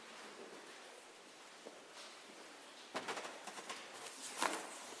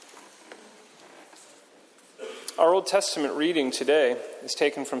Our Old Testament reading today is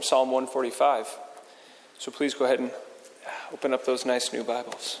taken from Psalm 145. So please go ahead and open up those nice new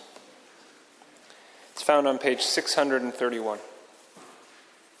Bibles. It's found on page 631.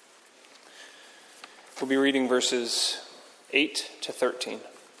 We'll be reading verses 8 to 13.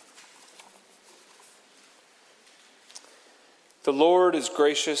 The Lord is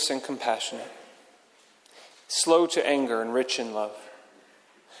gracious and compassionate, slow to anger and rich in love.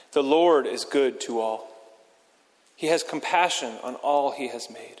 The Lord is good to all. He has compassion on all he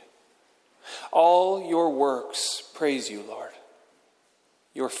has made. All your works praise you, Lord.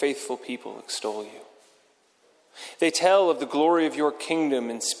 Your faithful people extol you. They tell of the glory of your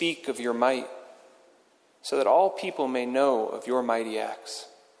kingdom and speak of your might, so that all people may know of your mighty acts.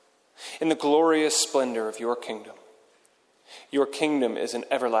 In the glorious splendor of your kingdom. Your kingdom is an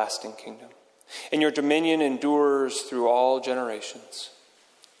everlasting kingdom, and your dominion endures through all generations.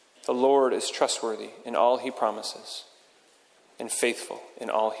 The Lord is trustworthy in all he promises, and faithful in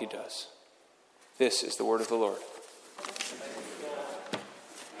all he does. This is the word of the Lord.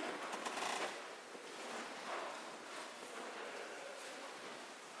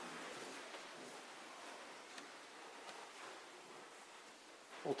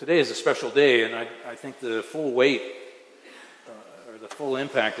 Well, today is a special day, and I think the full weight or the full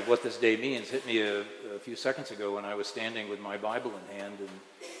impact of what this day means hit me a few seconds ago when I was standing with my Bible in hand in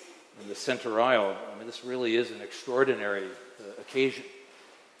the center aisle. I mean, this really is an extraordinary occasion.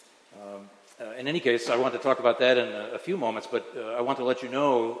 In any case, I want to talk about that in a few moments, but I want to let you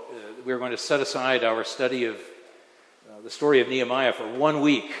know that we're going to set aside our study of the story of Nehemiah for 1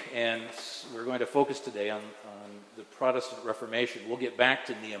 week, and we're going to focus today on the Protestant Reformation. We'll get back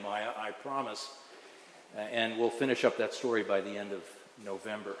to Nehemiah, I promise, and we'll finish up that story by the end of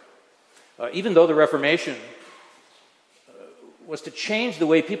November. Even though the Reformation was to change the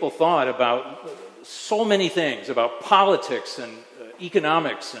way people thought about so many things, about politics and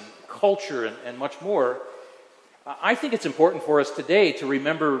economics and culture and much more, I think it's important for us today to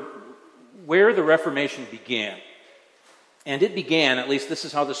remember where the Reformation began. And it began, at least this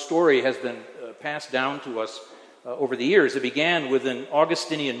is how the story has been passed down to us over the years. It began with an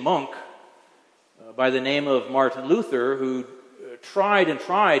Augustinian monk by the name of Martin Luther, who tried and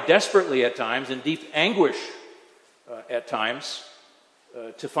tried desperately at times, in deep anguish at times,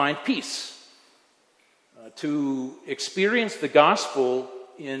 to find peace, to experience the gospel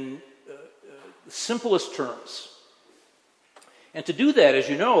in the simplest terms. And to do that, as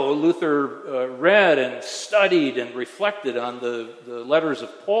you know, Luther read and studied and reflected on the letters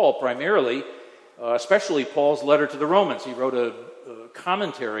of Paul primarily, especially Paul's letter to the Romans. He wrote a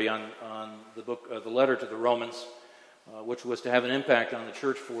commentary on the book, the letter to the Romans, which was to have an impact on the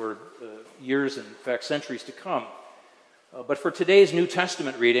church for years and, in fact, centuries to come. But for today's New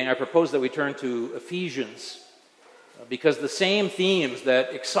Testament reading, I propose that we turn to Ephesians, because the same themes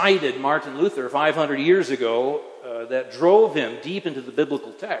that excited Martin Luther 500 years ago, that drove him deep into the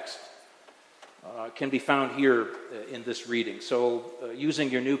biblical text, can be found here in this reading. So, using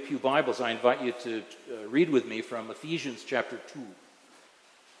your new Pew Bibles, I invite you to read with me from Ephesians chapter 2.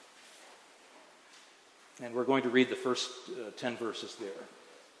 And we're going to read the first 10 verses there.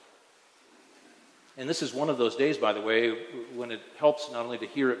 And this is one of those days, by the way, when it helps not only to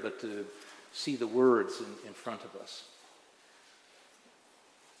hear it, but to see the words in front of us.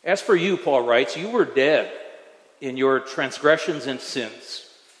 As for you, Paul writes, you were dead in your transgressions and sins,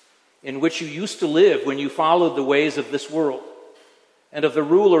 in which you used to live when you followed the ways of this world, and of the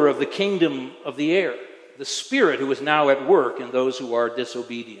ruler of the kingdom of the air, the Spirit who is now at work in those who are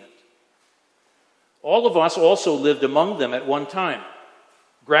disobedient. All of us also lived among them at one time,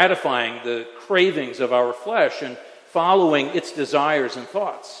 gratifying the cravings of our flesh and following its desires and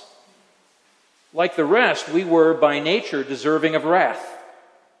thoughts. Like the rest, we were by nature deserving of wrath.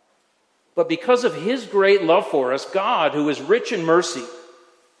 But because of his great love for us, God, who is rich in mercy,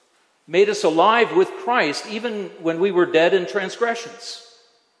 made us alive with Christ even when we were dead in transgressions.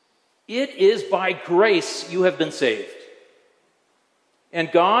 It is by grace you have been saved. And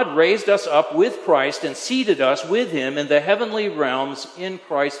God raised us up with Christ and seated us with him in the heavenly realms in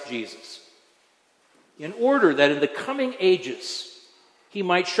Christ Jesus, in order that in the coming ages he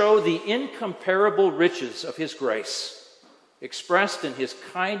might show the incomparable riches of his grace, expressed in his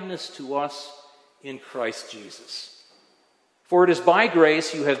kindness to us in Christ Jesus. For it is by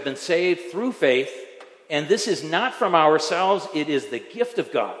grace you have been saved through faith, and this is not from ourselves, it is the gift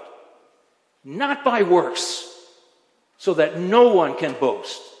of God, not by works, so that no one can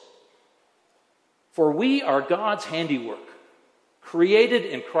boast. For we are God's handiwork, created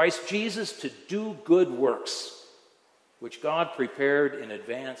in Christ Jesus to do good works, which God prepared in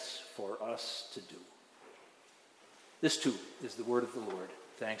advance for us to do. This too is the word of the Lord.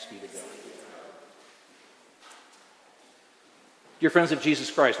 Thanks be to God. Dear friends of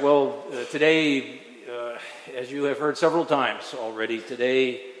Jesus Christ, today, as you have heard several times already,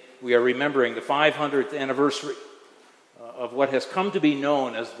 today we are remembering the 500th anniversary of what has come to be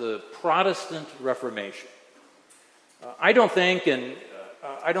known as the Protestant Reformation. I don't think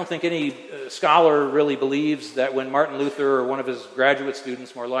any scholar really believes that when Martin Luther, or one of his graduate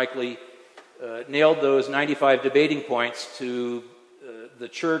students more likely, nailed those 95 debating points to the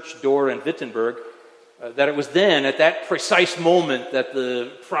church door in Wittenberg, that it was then, at that precise moment, that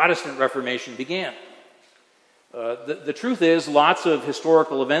the Protestant Reformation began. The truth is, lots of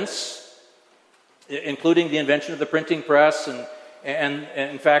historical events, including the invention of the printing press and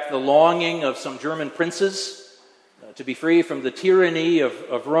in fact, the longing of some German princes to be free from the tyranny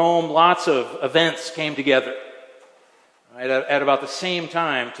of Rome, lots of events came together at about the same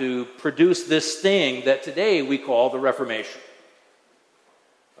time to produce this thing that today we call the Reformation.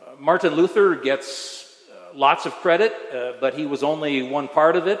 Martin Luther gets lots of credit, but he was only one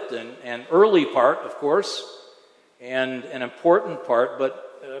part of it, an early part, of course, and an important part,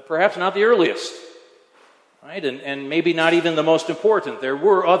 but perhaps not the earliest, right? And maybe not even the most important. There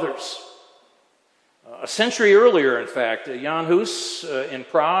were others. A century earlier, in fact, Jan Hus in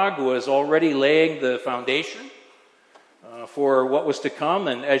Prague was already laying the foundation for what was to come,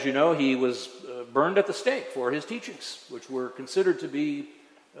 and as you know, he was burned at the stake for his teachings, which were considered to be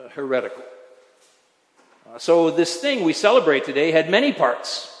heretical. So this thing we celebrate today had many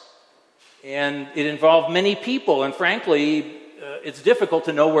parts, and it involved many people, and frankly, it's difficult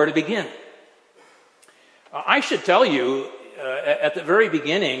to know where to begin. I should tell you at the very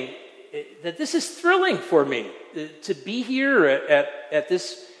beginning that this is thrilling for me to be here at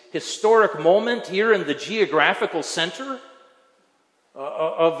this historic moment here in the geographical center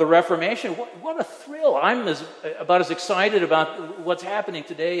of the Reformation. What a thrill. I'm about as excited about what's happening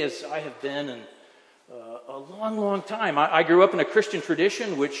today as I have been in a long, long time. I grew up in a Christian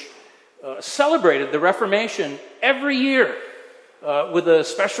tradition which celebrated the Reformation every year with a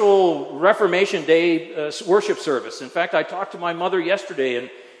special Reformation Day worship service. In fact, I talked to my mother yesterday, and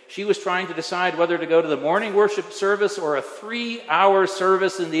she was trying to decide whether to go to the morning worship service or a 3-hour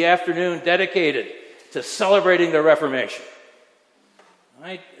service in the afternoon dedicated to celebrating the Reformation.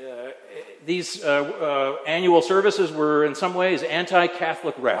 Right? These annual services were in some ways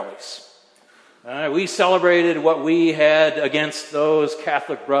anti-Catholic rallies. We celebrated what we had against those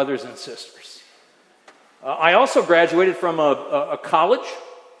Catholic brothers and sisters. I also graduated from a college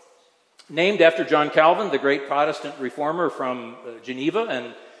named after John Calvin, the great Protestant reformer from Geneva,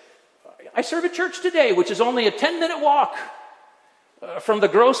 and I serve a church today, which is only a 10-minute walk from the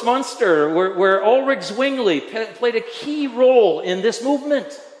Gross Munster, where Ulrich Zwingli played a key role in this movement.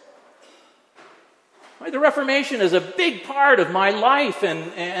 The Reformation is a big part of my life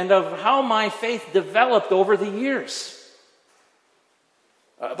and of how my faith developed over the years.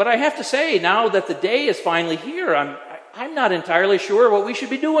 But I have to say, now that the day is finally here, I'm not entirely sure what we should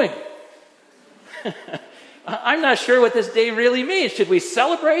be doing. I'm not sure what this day really means. Should we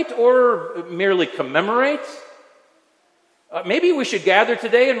celebrate or merely commemorate? Maybe we should gather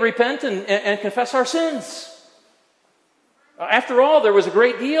today and repent and confess our sins. After all, there was a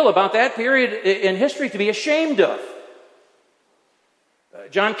great deal about that period in history to be ashamed of.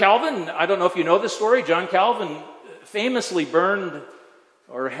 John Calvin, I don't know if you know this story, John Calvin famously burned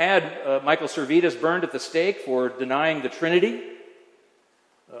or had Michael Servetus burned at the stake for denying the Trinity.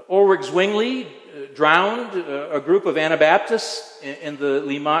 Ulrich Zwingli drowned a group of Anabaptists in the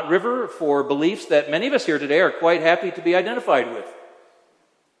Limmat River for beliefs that many of us here today are quite happy to be identified with.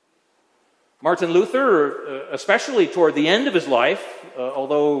 Martin Luther, especially toward the end of his life,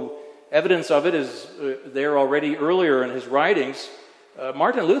 although evidence of it is there already earlier in his writings,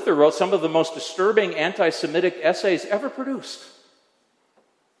 Martin Luther wrote some of the most disturbing anti-Semitic essays ever produced.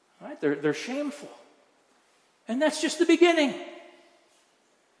 Right? They're shameful. And that's just the beginning.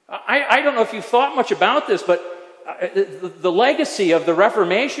 I don't know if you've thought much about this, but the legacy of the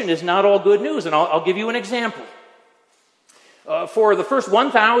Reformation is not all good news, and I'll give you an example. For the first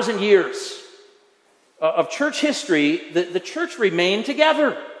 1,000 years of church history, the church remained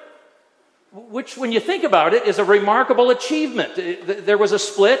together, which, when you think about it, is a remarkable achievement. There was a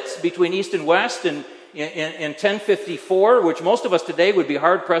split between East and West in 1054, which most of us today would be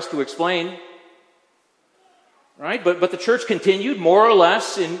hard-pressed to explain. Right? But the church continued more or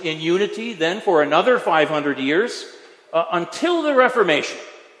less in unity then for another 500 years until the Reformation.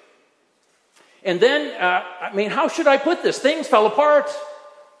 And then, how should I put this? Things fell apart.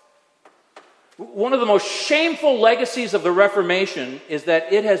 One of the most shameful legacies of the Reformation is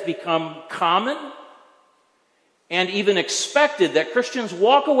that it has become common and even expected that Christians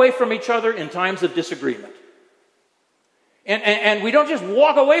walk away from each other in times of disagreement. And we don't just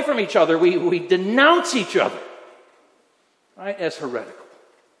walk away from each other, we denounce each other, right, as heretical.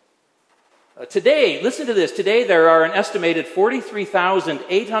 Today, listen to this, today there are an estimated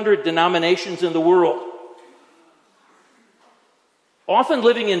 43,800 denominations in the world, often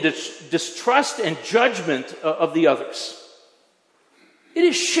living in distrust and judgment of the others. It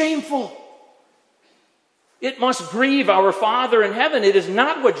is shameful. It must grieve our Father in heaven. It is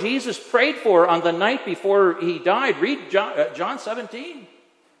not what Jesus prayed for on the night before he died. Read John 17.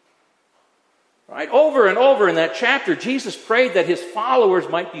 Right? Over and over in that chapter, Jesus prayed that his followers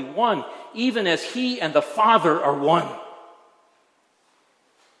might be one, even as he and the Father are one.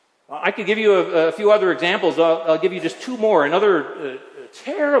 I could give you a few other examples. I'll give you just two more. Another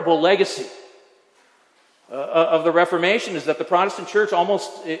terrible legacy of the Reformation is that the Protestant church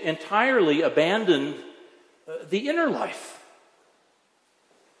almost entirely abandoned the inner life.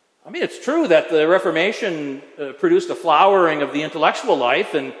 I mean, it's true that the Reformation produced a flowering of the intellectual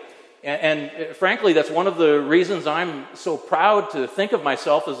life, and frankly, that's one of the reasons I'm so proud to think of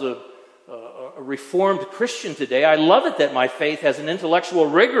myself as a Reformed Christian today. I love it that my faith has an intellectual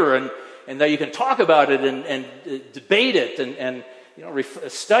rigor, and that you can talk about it and debate it and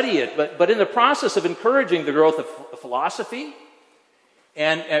study it. But in the process of encouraging the growth of philosophy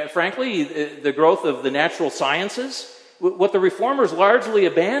and frankly, the growth of the natural sciences, what the Reformers largely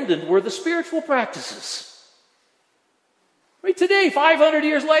abandoned were the spiritual practices. I mean, today, 500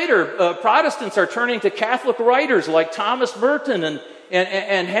 years later, Protestants are turning to Catholic writers like Thomas Merton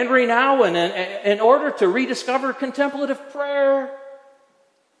and Henry Nouwen in order to rediscover contemplative prayer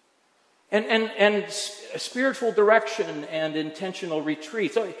and spiritual direction and intentional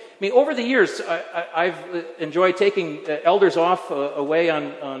retreat. So, I mean, over the years, I've enjoyed taking elders off away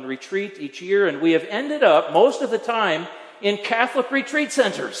on retreat each year, and we have ended up most of the time in Catholic retreat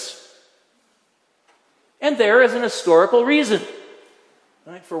centers. And there is an historical reason,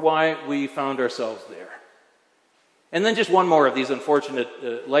 right, for why we found ourselves there. And then just one more of these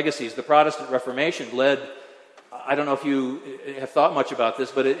unfortunate legacies. The Protestant Reformation led, I don't know if you have thought much about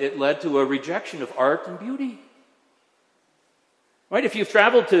this, but it led to a rejection of art and beauty. Right? If you've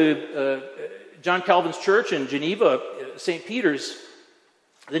traveled to John Calvin's church in Geneva, St. Peter's,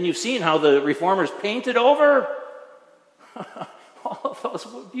 then you've seen how the Reformers painted over all of those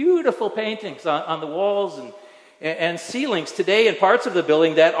beautiful paintings on the walls and ceilings. Today, in parts of the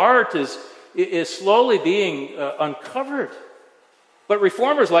building, that art is slowly being uncovered. But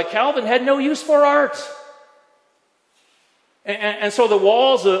Reformers like Calvin had no use for art. And so the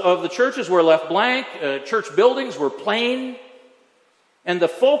walls of the churches were left blank. Church buildings were plain. And the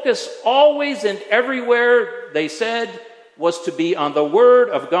focus always and everywhere, they said, was to be on the Word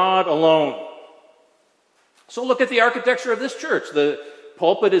of God alone. So look at the architecture of this church. The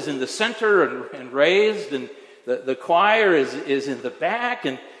pulpit is in the center and raised, and the choir is in the back,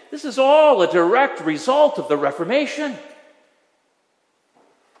 and this is all a direct result of the Reformation.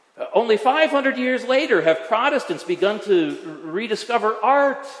 Only 500 years later have Protestants begun to rediscover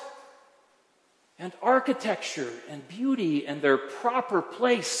art and architecture and beauty and their proper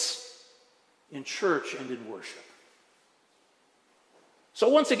place in church and in worship. So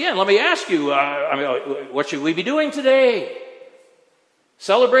once again, let me ask you, what should we be doing today?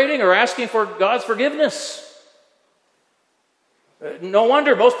 Celebrating or asking for God's forgiveness? No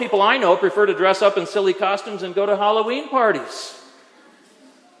wonder most people I know prefer to dress up in silly costumes and go to Halloween parties.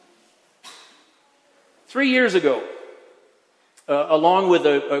 3 years ago, along with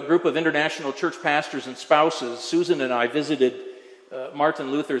a group of international church pastors and spouses, Susan and I visited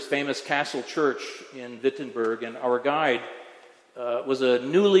Martin Luther's famous Castle Church in Wittenberg, and our guide was a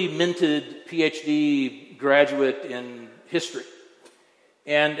newly minted PhD graduate in history.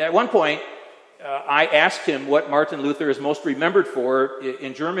 And at one point, I asked him what Martin Luther is most remembered for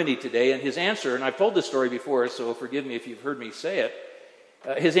in Germany today, and his answer, and I've told this story before, so forgive me if you've heard me say it,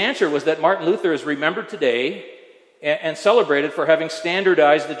 his answer was that Martin Luther is remembered today and celebrated for having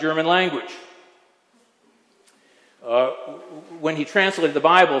standardized the German language when he translated the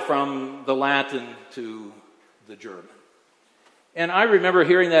Bible from the Latin to the German. And I remember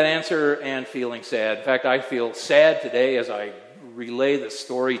hearing that answer and feeling sad. In fact, I feel sad today as I relay the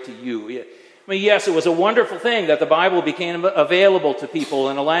story to you. I mean, yes, it was a wonderful thing that the Bible became available to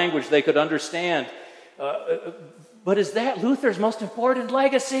people in a language they could understand. But is that Luther's most important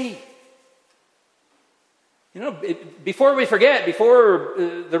legacy? You know, before we forget, before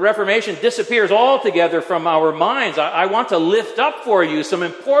the Reformation disappears altogether from our minds, I want to lift up for you some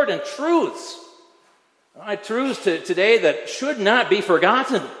important truths. Truths today that should not be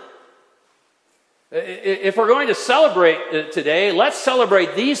forgotten. If we're going to celebrate today, let's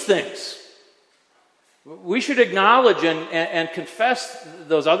celebrate these things. We should acknowledge and confess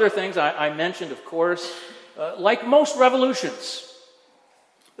those other things I mentioned, of course. Like most revolutions,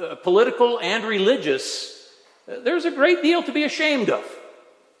 political and religious, there's a great deal to be ashamed of.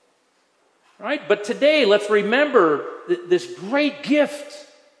 Right? But today, let's remember this great gift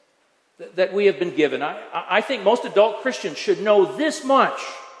that we have been given. I think most adult Christians should know this much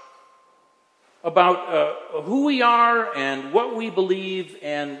about who we are and what we believe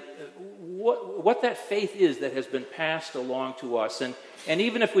and what that faith is that has been passed along to us. And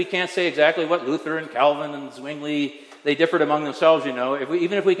even if we can't say exactly what Luther and Calvin and Zwingli, they differed among themselves,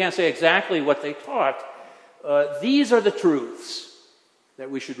 even if we can't say exactly what they taught, these are the truths that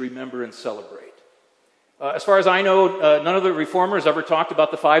we should remember and celebrate. As far as I know, none of the reformers ever talked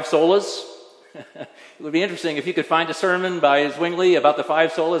about the 5 solas. It would be interesting if you could find a sermon by Zwingli about the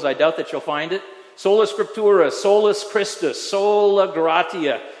 5 solas. I doubt that you'll find it. Sola Scriptura, Solus Christus, Sola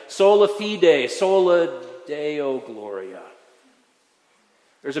Gratia, Sola Fide, Sola Deo Gloria.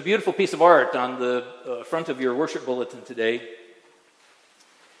 There's a beautiful piece of art on the front of your worship bulletin today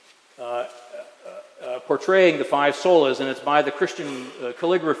portraying the 5 solas, and it's by the Christian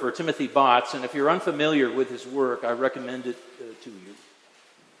calligrapher Timothy Botts. And if you're unfamiliar with his work, I recommend it to you.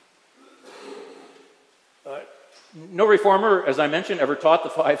 No reformer, as I mentioned, ever taught the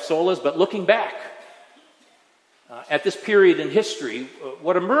 5 solas, but looking back at this period in history,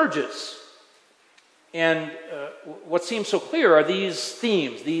 what emerges and what seems so clear are these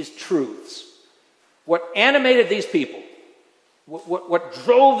themes, these truths. What animated these people, what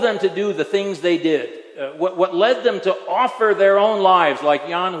drove them to do the things they did, what led them to offer their own lives like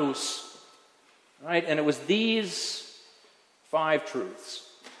Jan Hus, right? And it was these 5 truths,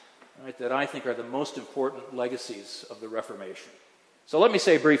 right, that I think are the most important legacies of the Reformation. So let me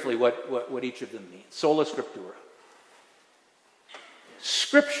say briefly what each of them means. Sola Scriptura.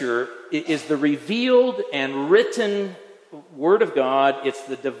 Scripture is the revealed and written Word of God. It's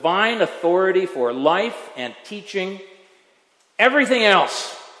the divine authority for life and teaching. Everything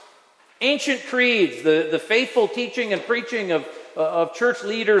else, ancient creeds, the faithful teaching and preaching of church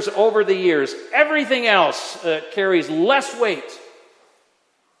leaders over the years, everything else carries less weight,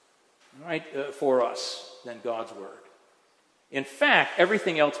 right, for us than God's Word. In fact,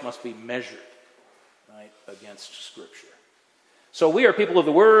 everything else must be measured, right, against Scripture. So we are people of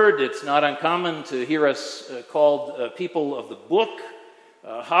the Word. It's not uncommon to hear us called people of the book.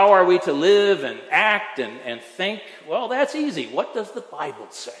 How are we to live and act and think? Well, that's easy. What does the Bible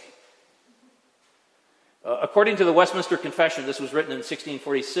say? According to the Westminster Confession, this was written in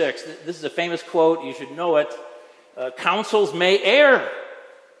 1646. This is a famous quote. You should know it. Councils may err.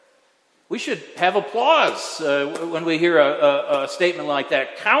 We should have applause when we hear a statement like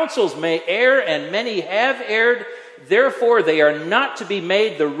that. Councils may err, and many have erred. Therefore, they are not to be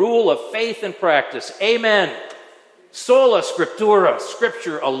made the rule of faith and practice. Amen. Sola Scriptura,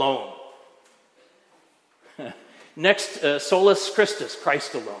 Scripture alone. Next, Solus Christus,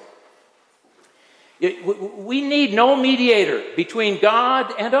 Christ alone. We need no mediator between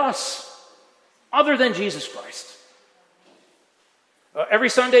God and us other than Jesus Christ. Every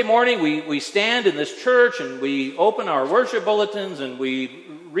Sunday morning we stand in this church and we open our worship bulletins and we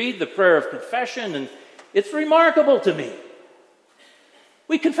read the prayer of confession, and it's remarkable to me.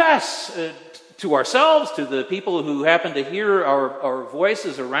 We confess to ourselves, to the people who happen to hear our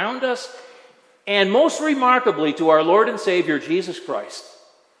voices around us, and most remarkably to our Lord and Savior Jesus Christ.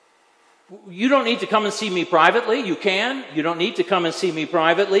 You don't need to come and see me privately. You can. You don't need to come and see me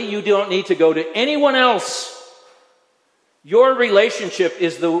privately. You don't need to go to anyone else. Your relationship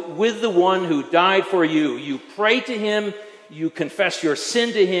is with the one who died for you. You pray to him. You confess your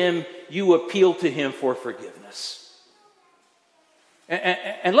sin to him. You appeal to him for forgiveness.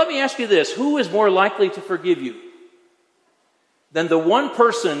 And let me ask you this. Who is more likely to forgive you than the one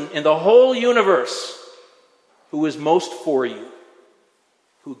person in the whole universe who is most for you,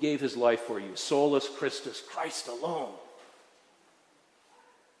 who gave his life for you? Solus Christus, Christ alone.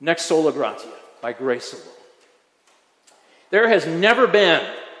 Next, sola gratia, by grace alone. There has never been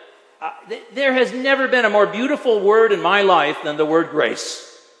a more beautiful word in my life than the word grace.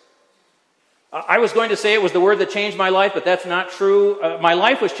 I was going to say it was the word that changed my life, but that's not true. My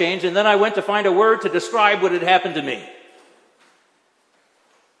life was changed, and then I went to find a word to describe what had happened to me.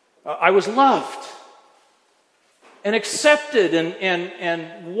 I was loved and accepted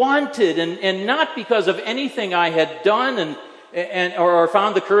and wanted, and not because of anything I had done or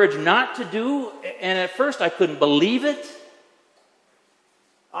found the courage not to do. And at first I couldn't believe it.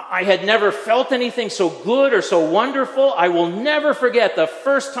 I had never felt anything so good or so wonderful. I will never forget the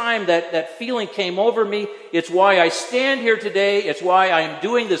first time that feeling came over me. It's why I stand here today. It's why I am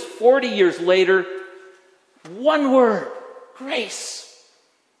doing this 40 years later. One word: grace.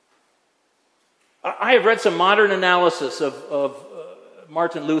 I have read some modern analysis of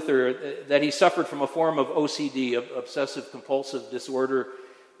Martin Luther, that he suffered from a form of OCD, obsessive compulsive disorder,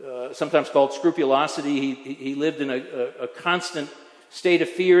 sometimes called scrupulosity. He lived in a constant state of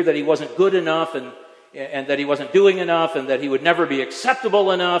fear that he wasn't good enough and that he wasn't doing enough and that he would never be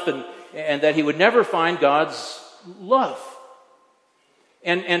acceptable enough and that he would never find God's love.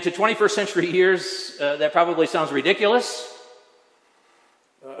 And to 21st century ears, that probably sounds ridiculous.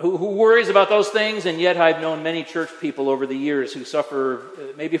 Who worries about those things? And yet I've known many church people over the years who suffer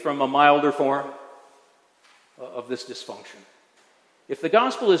maybe from a milder form of this dysfunction. If the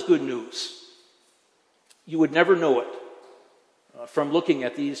gospel is good news, you would never know it from looking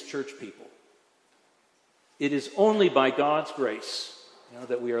at these church people. It is only by God's grace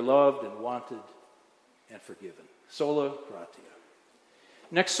that we are loved and wanted and forgiven. Sola gratia.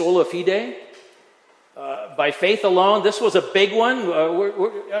 Next, sola fide. By faith alone. This was a big one.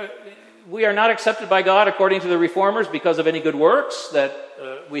 We are not accepted by God according to the Reformers because of any good works that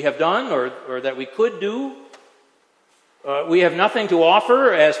we have done or that we could do. We have nothing to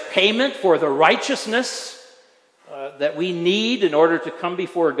offer as payment for the righteousness that we need in order to come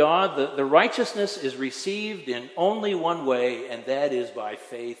before God. The righteousness is received in only one way, and that is by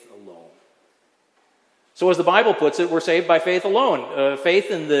faith alone. So as the Bible puts it, we're saved by faith alone.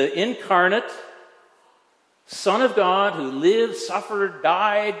 Faith in the incarnate Son of God who lived, suffered,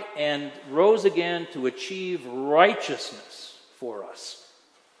 died, and rose again to achieve righteousness for us.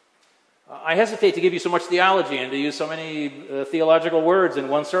 I hesitate to give you so much theology and to use so many theological words in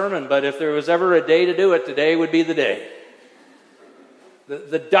one sermon, but if there was ever a day to do it, today would be the day.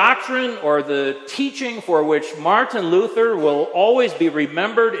 The doctrine or the teaching for which Martin Luther will always be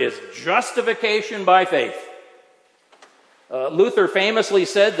remembered is justification by faith. Luther famously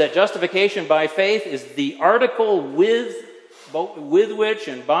said that justification by faith is the article with which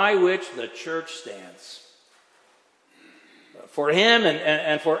and by which the church stands. For him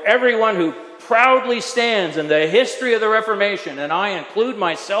and for everyone who proudly stands in the history of the Reformation, and I include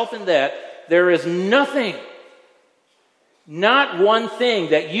myself in that, there is nothing, not one thing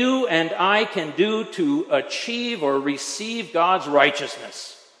that you and I can do to achieve or receive God's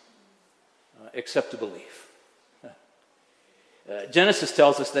righteousness except to believe. Genesis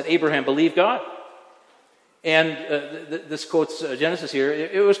tells us that Abraham believed God. And this quotes Genesis here.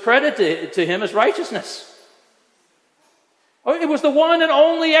 It was credited to him as righteousness. It was the one and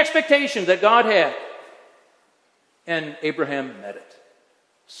only expectation that God had. And Abraham met it.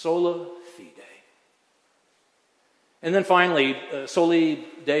 Sola fide. And then finally, soli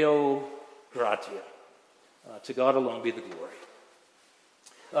Deo gratia. To God alone be the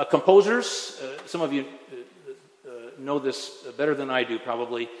glory. Composers, some of you know this better than I do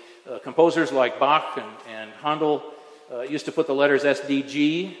probably. Composers like Bach and Handel used to put the letters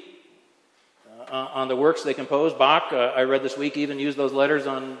SDG on the works they composed. Bach, I read this week, even used those letters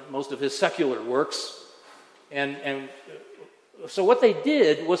on most of his secular works. And so what they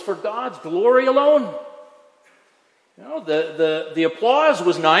did was for God's glory alone. The applause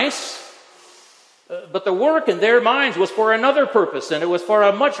was nice, but the work in their minds was for another purpose, and it was for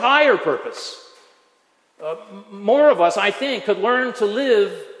a much higher purpose. More of us, I think, could learn to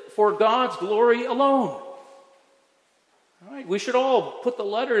live for God's glory alone. All right? We should all put the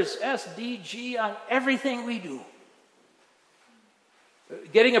letters SDG on everything we do.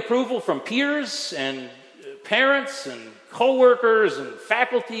 Getting approval from peers and parents and co-workers and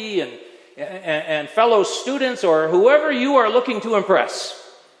faculty and fellow students or whoever you are looking to impress.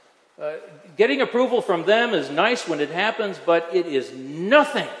 Getting approval from them is nice when it happens, but it is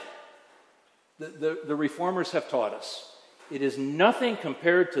nothing. The Reformers have taught us. It is nothing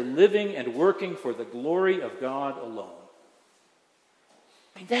compared to living and working for the glory of God alone.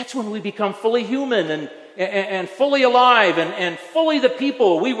 I mean, that's when we become fully human and fully alive and fully the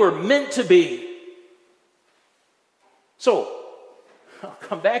people we were meant to be. So, I'll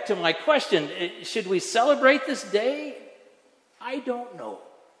come back to my question. Should we celebrate this day? I don't know.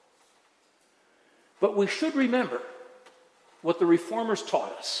 But we should remember what the Reformers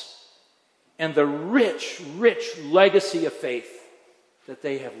taught us. And the rich, rich legacy of faith that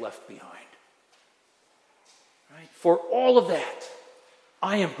they have left behind. Right? For all of that,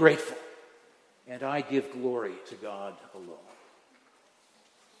 I am grateful, and I give glory to God alone.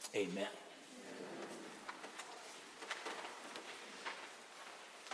 Amen.